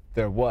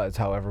 was,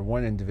 however,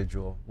 one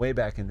individual way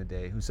back in the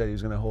day who said he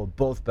was going to hold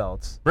both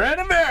belts.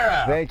 Brandon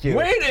Vera. Thank you.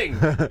 Waiting.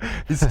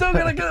 He's still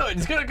gonna do it.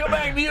 He's gonna come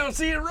back to the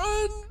UFC and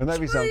run. Wouldn't that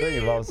be something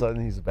if all of a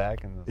sudden he's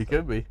back? He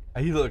could be.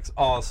 He looks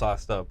all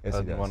sauced up Yes, he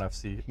on does. ONE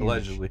FC, Huge,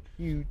 allegedly.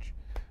 Huge.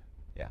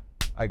 Yeah,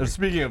 I agree. And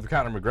speaking of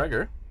Conor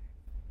McGregor,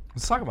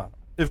 let's talk about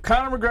it. If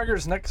Conor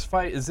McGregor's next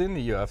fight is in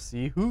the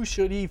UFC, who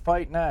should he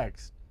fight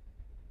next?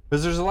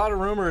 Because there's a lot of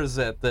rumors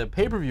that the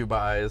pay-per-view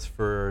buys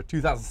for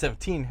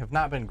 2017 have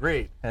not been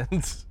great, and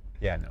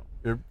Yeah,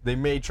 no. they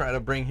may try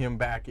to bring him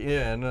back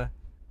in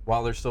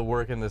while they're still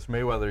working this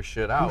Mayweather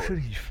shit out. Who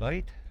should he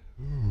fight?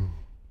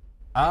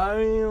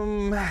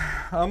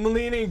 I'm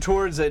leaning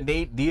towards a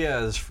Nate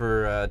Diaz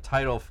for a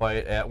title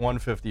fight at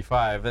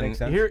 155, and Makes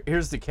sense.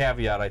 here's the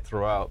caveat I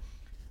throw out.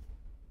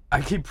 I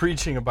keep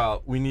preaching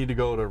about we need to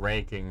go to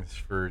rankings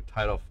for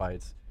title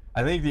fights.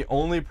 I think the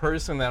only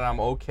person that I'm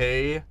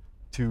okay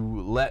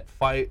to let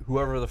fight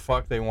whoever the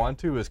fuck they want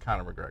to is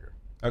Conor McGregor.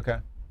 Okay.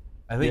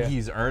 I think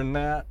he's earned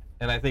that,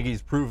 and I think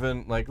he's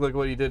proven, like, look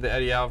what he did to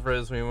Eddie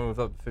Alvarez when he moved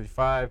up to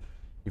 55.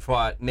 He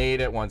fought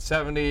Nate at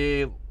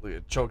 170,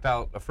 choked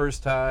out the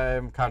first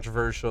time,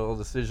 controversial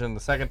decision the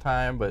second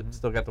time, but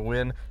still got the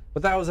win.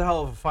 But that was a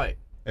hell of a fight.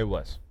 It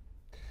was.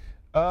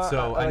 So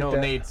I like know that.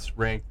 Nate's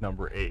ranked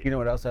number 8. You know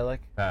what else I like?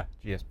 Huh.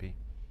 GSP.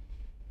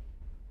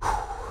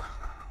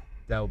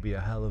 That would be a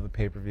hell of a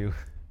pay-per-view.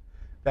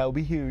 That would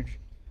be huge.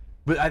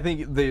 But I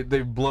think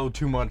they blow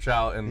too much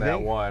out in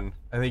that one.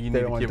 I think you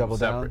need to keep them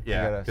separate.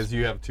 Yeah, because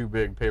you have 2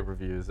 big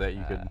pay-per-views that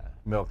you could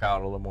milk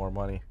out a little more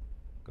money.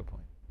 Good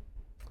point.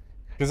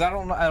 Because I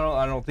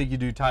don't think you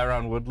do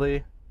Tyron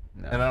Woodley,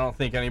 and I don't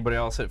think anybody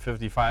else at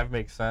 55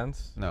 makes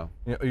sense. No.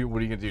 You know, what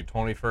are you gonna do,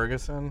 Tony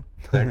Ferguson?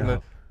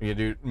 No. You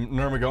do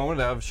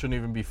Nurmagomedov shouldn't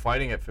even be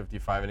fighting at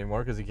 55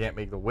 anymore because he can't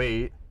make the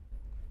weight.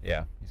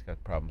 Yeah, he's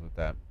got problems with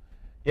that.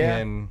 Yeah.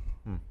 And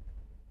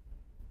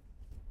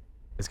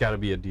it's got to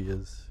be a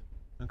Diaz.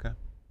 Okay.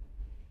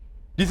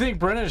 Do you think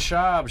Brendan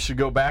Schaub should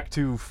go back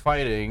to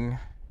fighting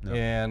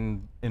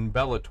and in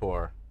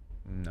Bellator?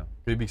 No.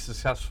 Could he be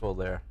successful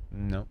there?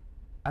 No.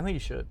 I think he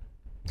should.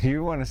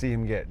 You want to see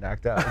him get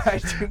knocked out? I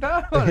do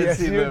not want to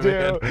see him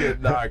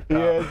get knocked out.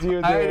 Yes,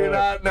 you do. I do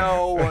not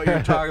know what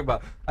you're talking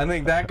about. I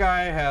think that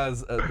guy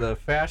has the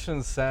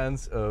fashion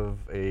sense of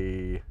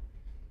a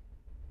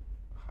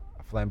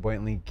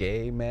flamboyantly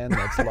gay man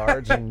that's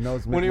large and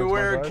knows. When you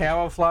wear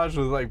camouflage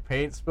with like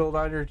paint spilled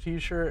on your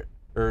t-shirt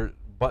or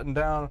button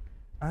down,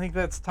 I think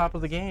that's top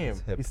of the game.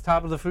 He's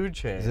top of the food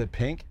chain. Is it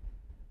pink?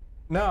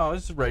 No,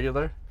 it's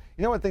regular.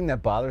 You know one thing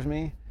that bothers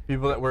me?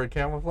 People that wear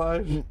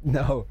camouflage?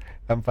 No,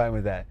 I'm fine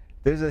with that.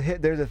 There's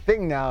a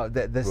thing now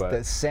that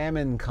that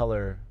salmon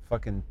color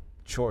fucking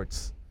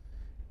shorts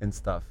and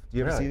stuff. Do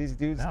you ever see these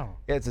dudes? No.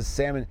 Yeah, it's a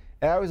salmon.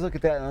 And I always look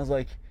at that and I was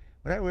like,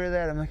 would I wear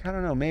that? I'm like, I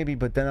don't know, maybe.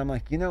 But then I'm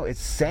like, you know,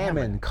 it's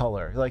salmon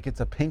color. Like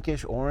it's a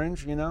pinkish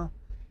orange, you know?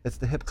 It's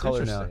the hip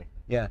color now.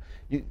 Yeah.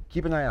 You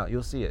keep an eye out.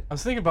 You'll see it. I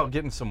was thinking about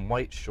getting some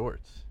white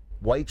shorts.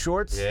 White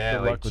shorts? Yeah,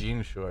 like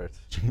jean shorts.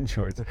 Jean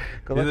shorts.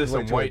 Good luck with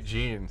some white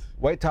jeans.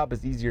 White top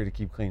is easier to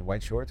keep clean.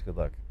 White shorts, good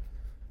luck.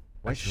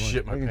 White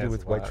shit my what do you do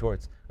with white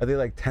shorts? Are they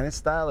like tennis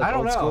style? Like I don't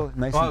old know. School?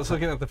 Nice I was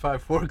looking at the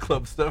 5'4"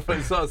 Club stuff and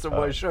I saw some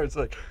white shorts.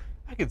 Like,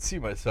 I could see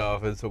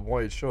myself in some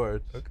white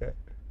shorts. Okay.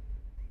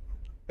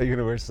 Are you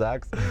gonna wear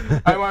socks?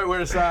 I might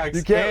wear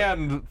socks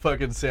and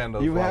fucking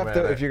sandals. You have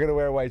to. If you're gonna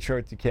wear white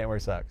shorts, you can't wear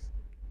socks.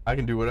 I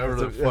can do whatever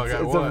the fuck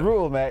I want. It's a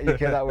rule, Matt. You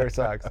cannot wear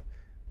socks.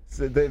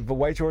 So the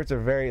white shorts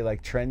are very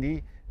like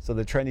trendy. So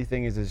the trendy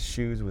thing is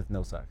shoes with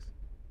no socks.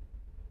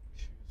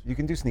 You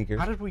can do sneakers.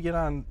 How did we get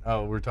on?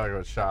 Oh, we're talking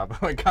about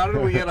shop. Like, how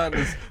did we get on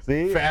this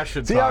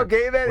fashion? See how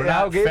gay that?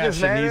 How gay this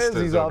man is?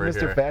 He's all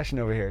Mr. Fashion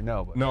over here.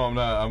 No, but no, I'm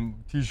not.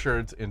 I'm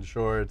t-shirts and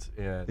shorts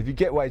and. If you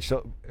get white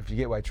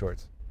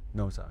shorts,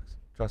 no socks.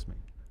 Trust me,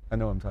 I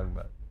know what I'm talking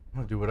about. I'm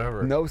gonna do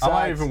whatever. No socks. I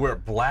might even wear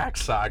black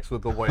socks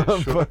with the white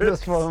shorts.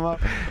 Just pull them up.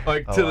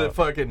 Like to the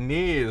fucking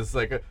knees.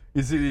 Like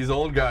you see these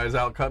old guys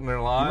out cutting their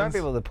lawns. You might be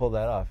able to pull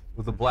that off.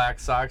 With the black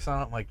socks on.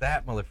 I'm like,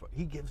 that motherfucker.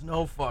 He gives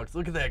no fucks.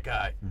 Look at that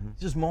guy.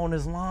 He's just mowing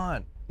his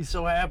lawn. He's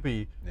so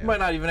happy. He might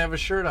not even have a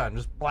shirt on.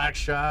 Just black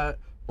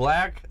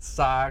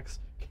socks,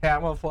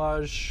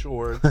 camouflage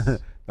shorts.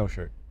 No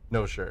shirt.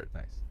 No shirt.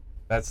 Nice.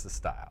 That's the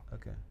style.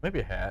 Okay.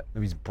 Maybe a hat.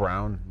 Maybe he's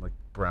brown, like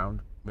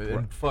brown.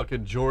 And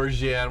fucking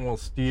Georgie animal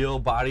steel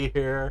body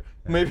hair.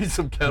 Maybe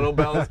some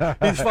kettlebells.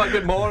 He's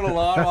fucking mowing the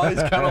lawn while he's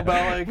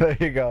kettlebelling. There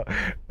you go.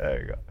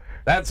 There you go.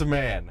 That's a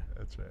man.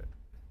 That's right.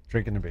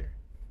 Drinking a beer.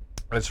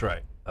 That's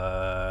right.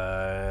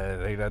 I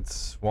think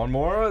that's one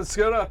more. Let's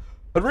go to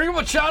Rodrigo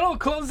Machado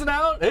closing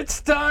out. It's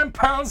time.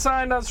 Pound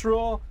sign Nuts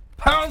Rule.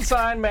 Pound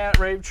sign Matt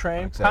Rave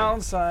Train.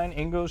 Pound sign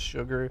Ingo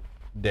Sugar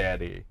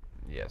Daddy.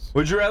 Yes.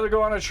 Would you rather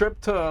go on a trip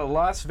to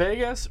Las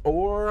Vegas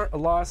or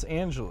Los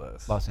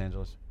Angeles? Los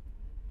Angeles.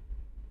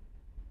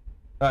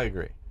 I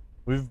agree.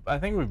 I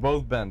think we've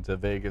both been to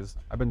Vegas.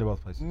 I've been to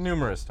both places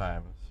numerous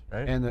times,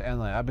 right? And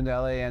I've been to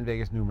LA and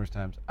Vegas numerous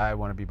times. I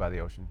want to be by the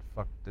ocean.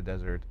 Fuck the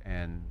desert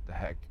and the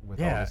heck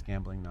with all this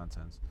gambling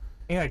nonsense.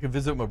 Yeah, I could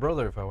visit my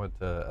brother if I went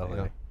to LA. I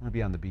want to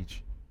be on the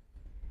beach.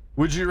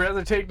 Would you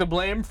rather take the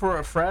blame for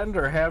a friend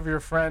or have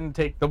your friend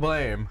take the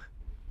blame?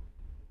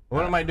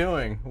 What am I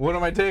doing? What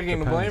am I taking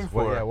the blame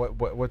for? Well,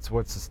 yeah, what's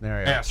the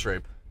scenario? Ass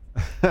rape.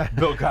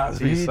 Bill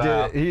Cosby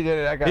style. He did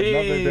it. I got nothing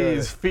to do with it.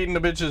 He's feeding the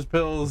bitches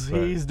pills.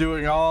 Right. He's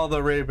doing all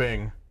the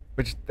raping.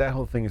 Which that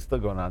whole thing is still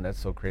going on. That's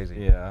so crazy.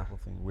 Yeah. The whole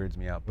thing weirds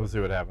me out. We'll see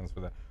what happens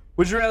with that.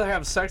 Would you rather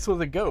have sex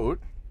with a goat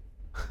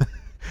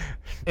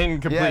in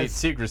complete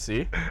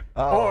secrecy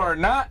or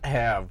not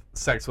have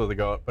sex with a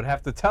goat but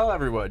have to tell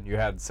everyone you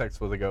had sex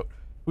with a goat?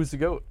 Who's the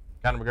goat?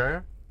 Conor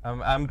McGregor?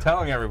 I'm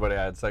telling everybody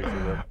I had sex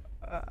with him.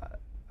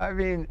 I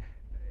mean,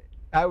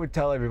 I would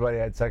tell everybody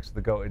I had sex with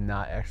the goat and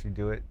not actually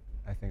do it.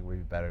 I think it would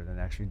be better than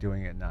actually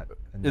doing it.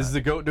 Is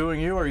the goat doing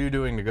you, or are you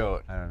doing the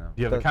goat? I don't know.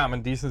 Do you have the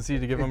common decency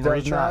to give him a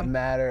reach It does not around?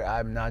 matter.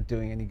 I'm not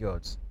doing any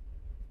goats.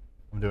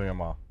 I'm doing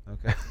them all.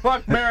 Okay.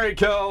 Fuck, marry,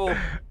 kill.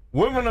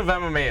 Women of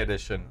MMA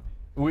edition.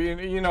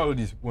 You know who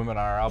these women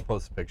are. I'll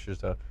post the pictures.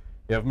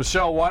 You have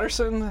Michelle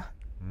Watterson,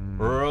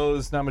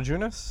 Rose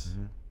Namajunas,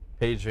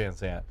 Paige Van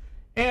Zandt.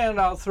 And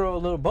I'll throw a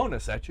little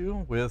bonus at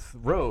you with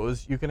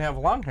Rose. You can have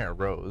long hair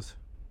Rose.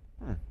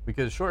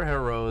 Because short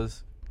hair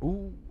Rose,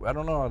 ooh, I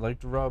don't know. I like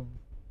to rub.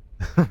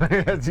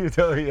 Yes, you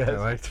totally yes. I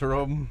like to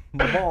rub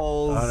my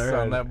balls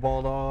on that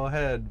bald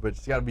head, but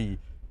it's gotta be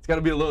a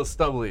little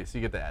stubbly, so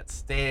you get that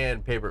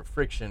sandpaper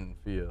friction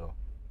feel.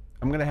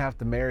 I'm gonna have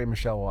to marry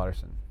Michelle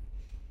Watterson.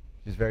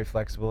 She's very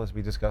flexible, as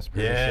we discussed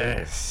previously.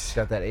 Yes. She's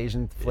got that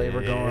Asian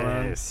flavor going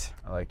on.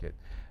 I like it.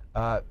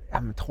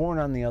 I'm torn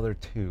on the other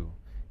two,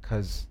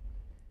 because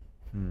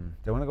do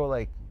I want to go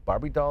like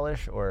Barbie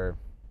dollish or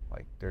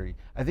like dirty?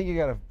 I think you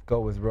gotta go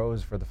with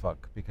Rose for the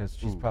fuck, because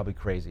she's probably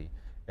crazy,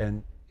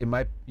 and you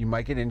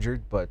might get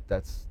injured, but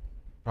that's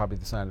probably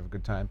the sign of a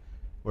good time,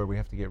 where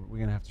we're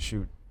gonna have to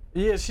shoot.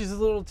 Yeah, she's a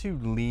little too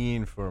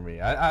lean for me.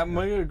 I'm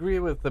gonna agree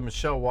with the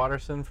Michelle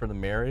Watterson for the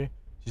Mary.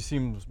 She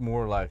seems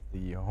more like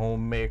the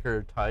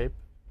homemaker type.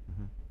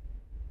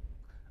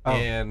 Oh,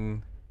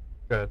 and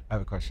go ahead. I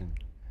have a question.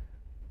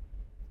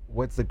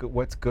 What's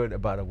good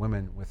about a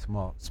woman with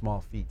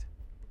small feet?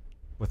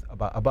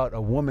 About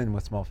a woman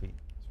with small feet?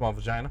 Small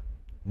vagina?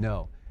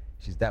 No,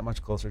 she's that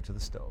much closer to the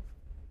stove.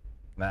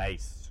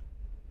 Nice.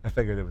 I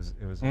figured it was.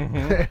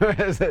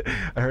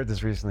 I heard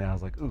this recently. I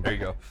was like, ooh. There you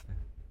go.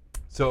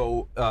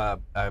 So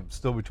I'm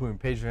still between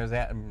Paige Van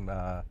Zandt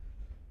and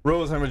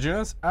Rose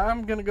Namajunas.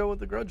 I'm gonna go with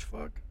the grudge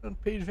fuck on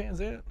Paige Van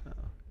Zandt.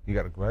 You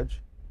got a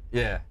grudge?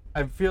 Yeah,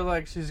 I feel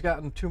like she's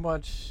gotten too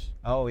much.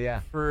 Oh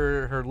yeah.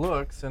 For her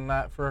looks and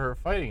not for her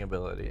fighting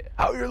ability.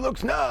 How are your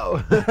looks now?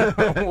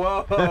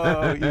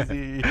 Whoa,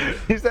 easy.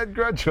 He said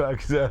grudge fuck.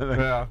 So.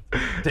 Yeah.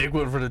 Take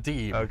one for the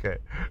team. Okay.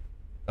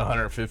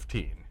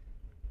 115.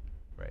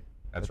 Right.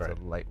 That's right.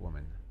 A light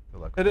woman.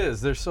 It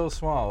is. They're so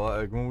small.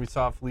 Like when we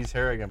saw Felice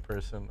Herrig in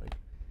person, like,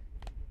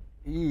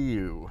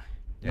 ew.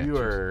 Yeah, you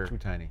are too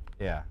tiny.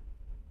 Yeah.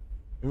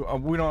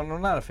 I'm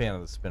not a fan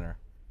of the spinner.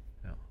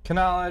 No.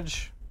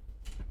 Knowledge.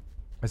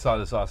 I saw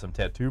this awesome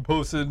tattoo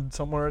posted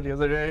somewhere the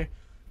other day.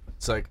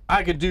 It's like,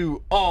 I could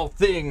do all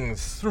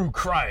things through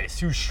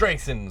Christ who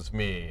strengthens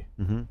me.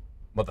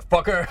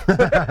 Motherfucker.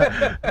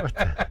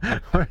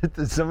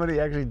 Did somebody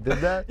actually did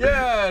that?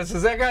 Yes.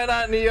 Is that guy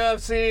not in the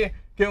UFC?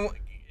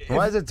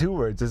 Why is it 2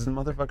 words? Isn't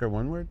motherfucker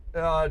 1 word?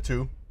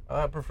 2.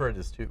 I prefer it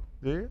as 2.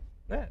 Do you?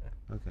 Yeah.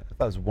 Okay. I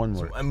thought it was 1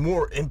 word. And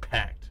more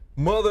impact.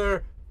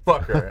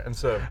 Motherfucker. And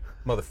so,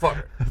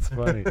 motherfucker. That's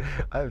funny.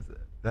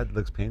 That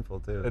looks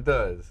painful too. It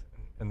does.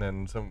 And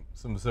then some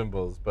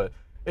symbols. But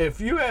if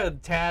you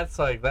had tats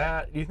like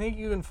that, do you think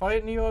you can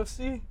fight in the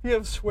UFC? Do you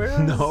have swears?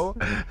 No.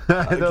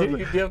 Do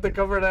you have to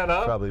cover that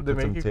up? Probably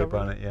put some tape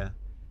on it, yeah.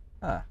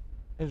 Ah,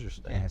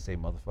 interesting. Yeah, say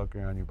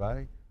motherfucker on your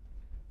body.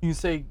 You can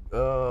say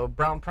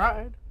brown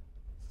pride.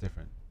 It's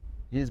different.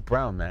 He is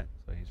brown, Matt.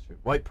 So he's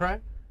white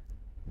pride?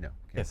 No.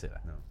 Can't say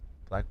that. No.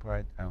 Black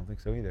pride? I don't think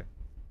so either.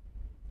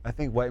 I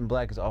think white and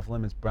black is off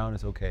limits. Brown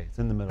is okay. It's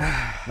in the middle.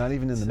 Not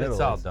even in the middle.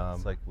 It's all dumb.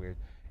 It's like weird.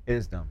 It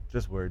is dumb.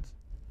 Just words.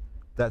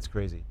 That's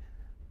crazy.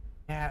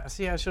 Yeah.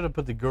 See, I should have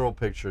put the girl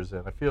pictures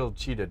in. I feel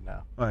cheated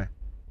now. Why?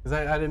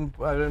 Because I didn't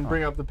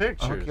bring up the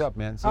pictures. I'll hook you up,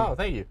 man. See? Oh,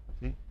 thank you.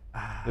 See?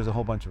 There's a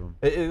whole bunch of them.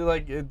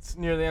 It's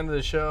near the end of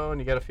the show, and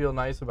you got to feel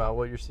nice about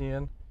what you're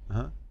seeing.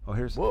 Oh,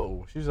 here's.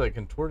 Whoa, she's like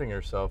contorting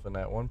herself in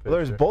that one picture. Well,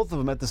 there's both of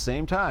them at the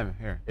same time.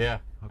 Here. Yeah,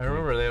 I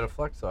remember they had a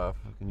flex off.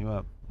 Hooking you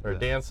up. Or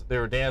dance. They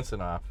were dancing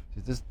off.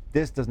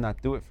 This does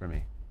not do it for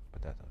me,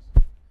 but that does.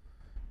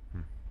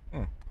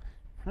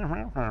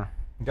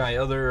 Got any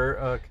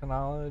other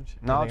knowledge?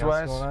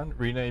 Knowledge-wise? Going on?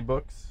 Reading any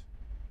books?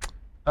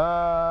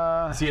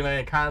 Seeing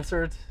any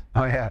concerts?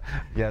 Oh yeah,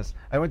 yes.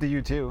 I went to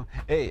U2.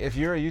 Hey, if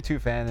you're a U2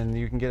 fan and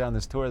you can get on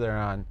this tour they're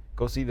on,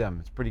 go see them.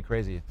 It's pretty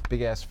crazy.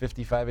 Big ass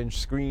 55-inch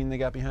screen they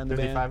got behind the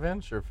band.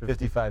 55-inch or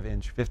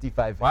 55-inch,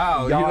 55.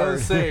 Wow, yard. You don't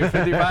say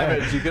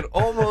 55-inch. You can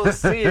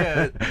almost see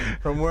it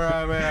from where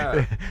I'm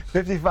at.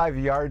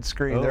 55-yard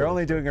screen. Oh. They're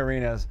only doing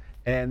arenas,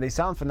 and they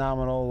sound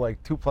phenomenal.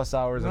 Like 2+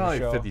 hours of the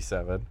show.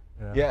 57.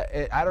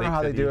 Yeah, I don't know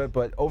how they do it,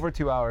 but over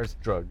 2 hours.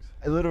 Drugs.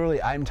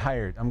 I'm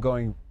tired. I'm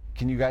going.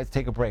 Can you guys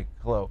take a break?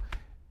 Hello.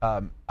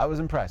 I was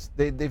impressed.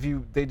 They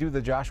do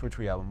the Joshua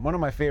Tree album, one of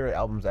my favorite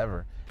albums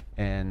ever,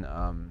 and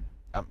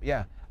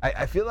yeah,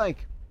 I feel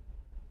like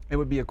it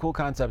would be a cool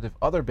concept if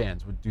other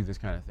bands would do this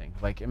kind of thing.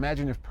 Like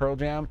imagine if Pearl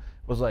Jam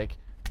was like,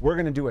 we're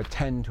gonna do a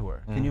 10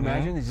 tour. Can you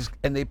imagine?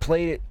 And they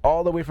played it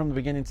all the way from the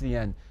beginning to the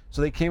end.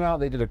 So they came out,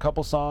 they did a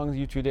couple songs,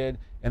 U2 did,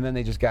 and then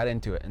they just got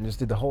into it and just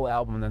did the whole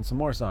album and then some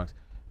more songs.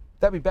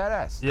 That'd be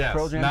badass. Yes,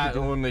 Pearl Jam not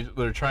when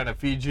they're trying to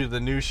feed you the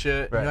new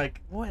shit. Right. You're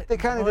like, what? They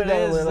kind of did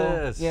that a little.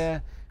 This? Yeah,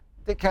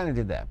 they kind of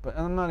did that. But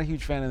I'm not a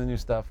huge fan of the new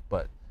stuff.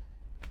 But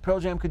Pearl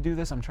Jam could do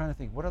this. I'm trying to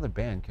think what other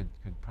band could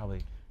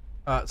probably.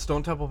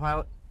 Stone Temple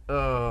Pilot.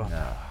 No,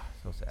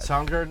 so sad.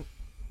 Soundgarden.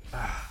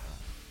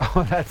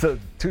 Oh, that's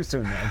too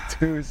soon, man.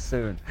 Too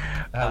soon.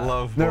 I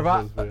love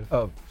Nirvana.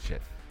 Oh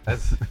shit.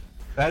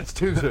 That's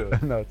too soon.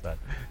 No, it's not.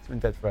 It's been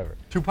dead forever.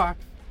 Tupac.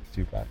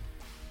 Tupac.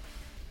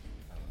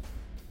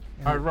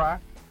 Hard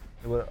Rock,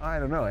 I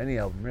don't know, any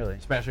album really.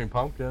 Smashing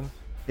Pumpkins.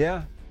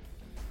 Yeah.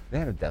 They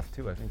had a death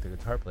too. I think the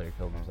guitar player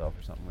killed himself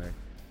or something weird.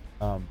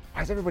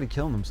 Why is everybody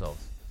killing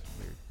themselves? It's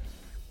weird.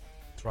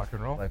 It's rock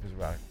and roll. Life is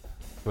rock.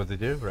 That's what they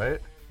do, right?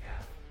 Yeah.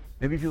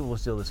 Maybe people will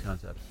steal this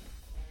concept.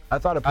 I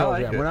thought of Pearl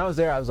Jam. When I was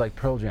there, I was like,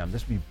 Pearl Jam.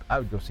 I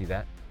would go see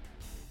that.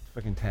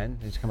 Fucking 10.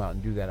 They just come out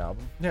and do that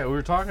album. Yeah, we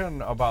were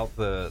talking about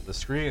the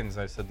screens.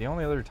 I said the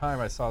only other time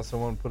I saw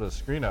someone put a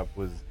screen up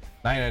was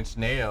 9 Inch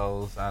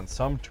Nails on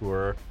some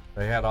tour.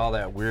 They had all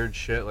that weird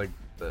shit like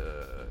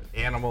the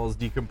animals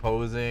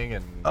decomposing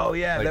and oh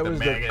yeah, like that was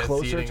the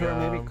Closer tour,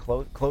 them.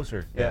 maybe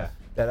Closer. Yeah,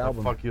 that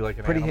album. Fuck You Like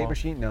an Pretty Animal. Hate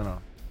Machine. No,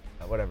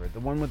 whatever. The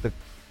one with the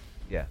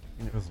It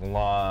was a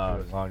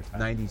long time.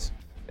 90s.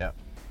 Yeah.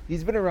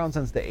 He's been around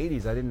since the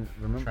 80s. I didn't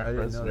remember. Trent I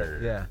didn't know that.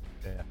 Reznor. Yeah.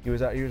 Yeah. He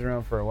was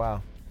around for a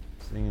while,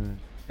 singing.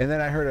 And then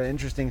I heard an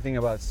interesting thing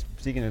about,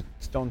 speaking of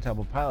Stone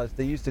Temple Pilots,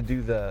 they used to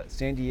do the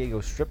San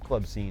Diego strip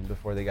club scene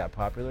before they got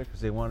popular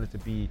because they wanted to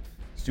be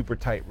super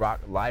tight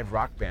live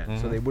rock band.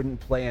 So they wouldn't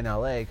play in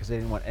LA because they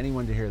didn't want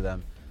anyone to hear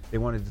them. They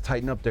wanted to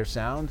tighten up their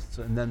sound,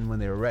 and then when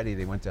they were ready,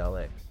 they went to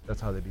LA.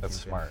 That's how they became That's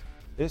famous. smart.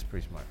 It is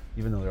pretty smart,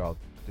 even though they're all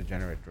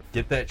degenerate.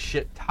 Get that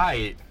shit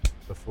tight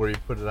before you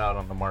put it out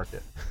on the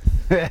market.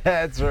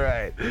 That's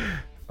right.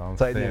 I'm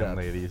Tighten it saying, up.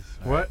 ladies.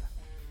 All What?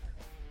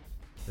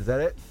 Is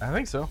that it? I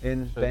think so.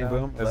 In Shut Bang down.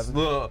 Boom, It's a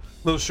 11?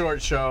 little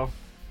short show.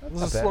 It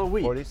was a slow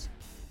week. 40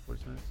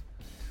 minutes.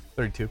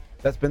 32.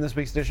 That's been this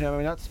week's edition of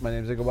MMANUTS. My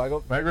name is Igor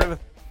Weigel. Matt Griffith.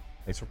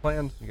 Thanks for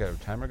playing. You got a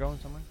timer going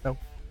somewhere? No.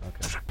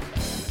 Okay.